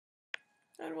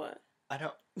And what? I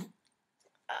don't...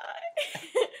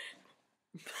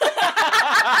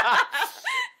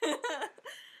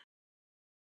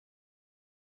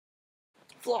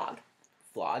 Vlog.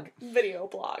 Vlog? Video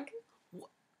blog.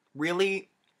 Really?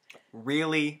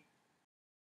 Really?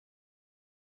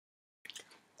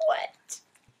 What?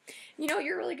 You know,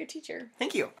 you're a really good teacher.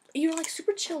 Thank you. You're like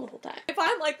super chill the whole time. If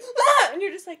I'm like, and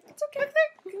you're just like, it's okay,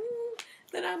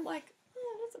 then I'm like,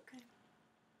 oh, that's okay.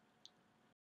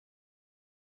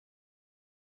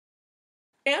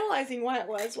 Analyzing what it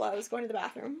was while I was going to the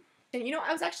bathroom. And you know,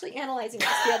 I was actually analyzing this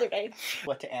the other day.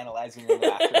 What to analyze in your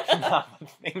bathroom. Not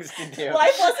things to do.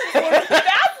 Life lessons going to the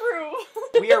bathroom.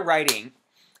 We are writing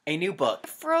a new book.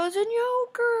 Frozen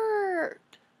yogurt.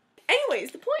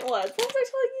 Anyways, the point was, what was I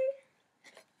telling you?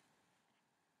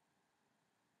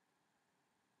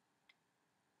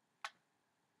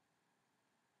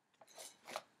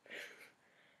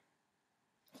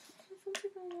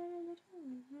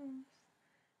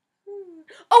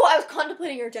 Oh, I was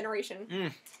contemplating your generation. I'm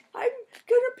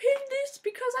gonna pin this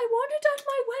because I want it at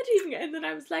my wedding. And then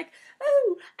I was like,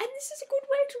 oh, and this is a good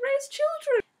way to raise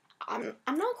children.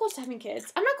 I'm not close to having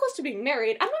kids. I'm not close to being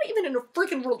married. I'm not even in a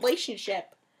freaking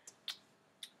relationship.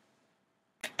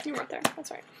 You weren't there.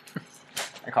 That's right.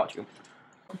 I called you.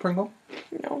 Pringle?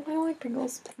 No, I don't like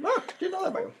Pringles. Look, didn't know that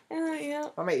about you. Yeah.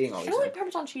 Why am I eating all I these don't like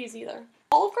things? Parmesan cheese either.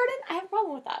 Olive Garden, I have a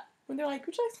problem with that. When they're like,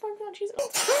 would you like some Parmesan cheese? Oh.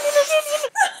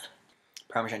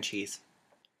 Parmesan cheese.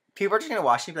 People are just gonna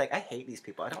watch me and be like, I hate these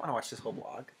people. I don't want to watch this whole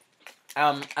vlog.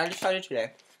 I decided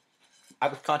today. I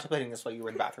was contemplating this while you were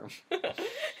in the bathroom.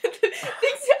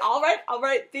 I'll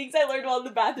write things I learned while in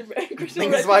the bathroom.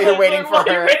 Things while you're waiting for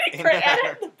her. Waiting for Anna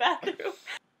in the bathroom.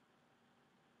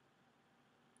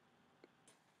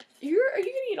 Are you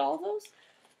gonna eat all of those?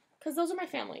 Because those are my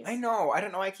family's. I know. I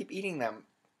don't know why I keep eating them.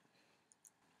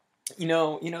 You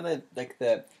know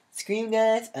the scream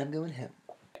guys, I'm going home.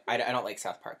 I don't like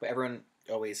South Park, but everyone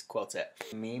always quotes it.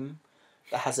 A meme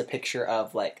that has a picture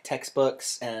of like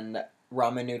textbooks and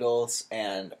ramen noodles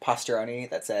and pastaroni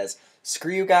that says,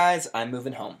 "Screw you guys, I'm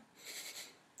moving home."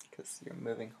 Because you're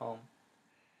moving home.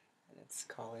 And it's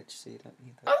college, so you don't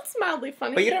need that. Oh, it's mildly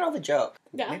funny. But you don't know the joke.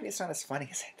 Yeah. Maybe it's not as funny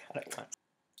as I thought it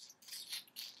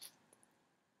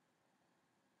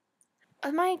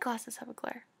was. My glasses have a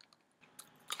glare.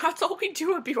 That's all we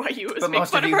do at BYU is But make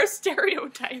fun of our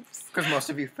stereotypes. Because most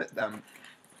of you fit them.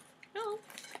 No.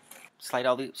 Slide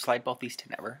both these to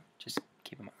never. Just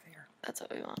keep them over here. That's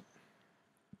what we want.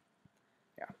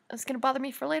 Yeah. It's gonna bother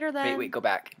me for later then. Wait, go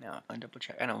back. No, I'll double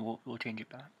check. I know, we'll change it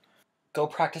back. Go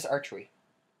practice archery.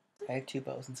 I have 2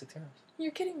 bows and 6 arrows.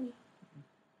 You're kidding me.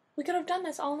 We could have done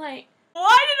this all night.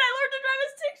 Why did I learn to drive a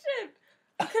stick shift?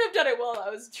 I could have done it while I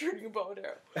was turning a bow and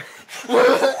arrow.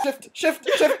 Shift,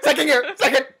 second gear,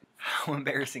 second. How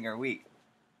embarrassing are we?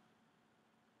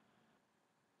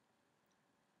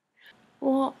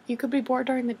 Well, you could be bored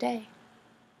during the day.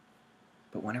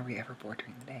 But when are we ever bored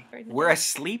during the day? During the We're day.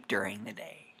 asleep during the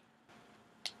day.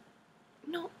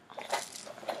 No.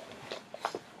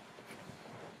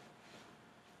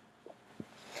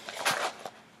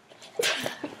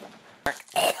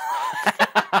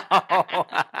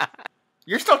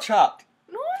 You're still chopped.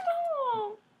 No.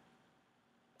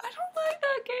 I don't like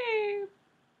that game.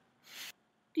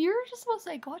 You're just supposed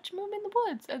to say, watch Mom in the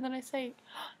woods. And then I say,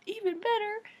 even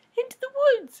better, into the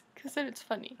woods. Because then it's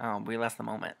funny. Oh, we lost the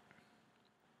moment.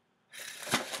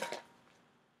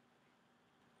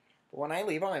 But when I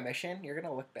leave on my mission, you're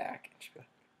gonna look back and just be like,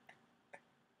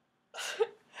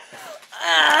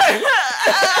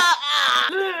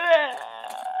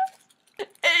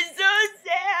 It's so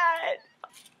sad.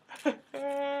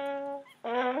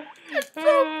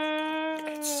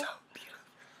 it's so beautiful.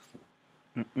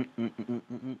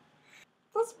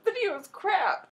 This video is crap.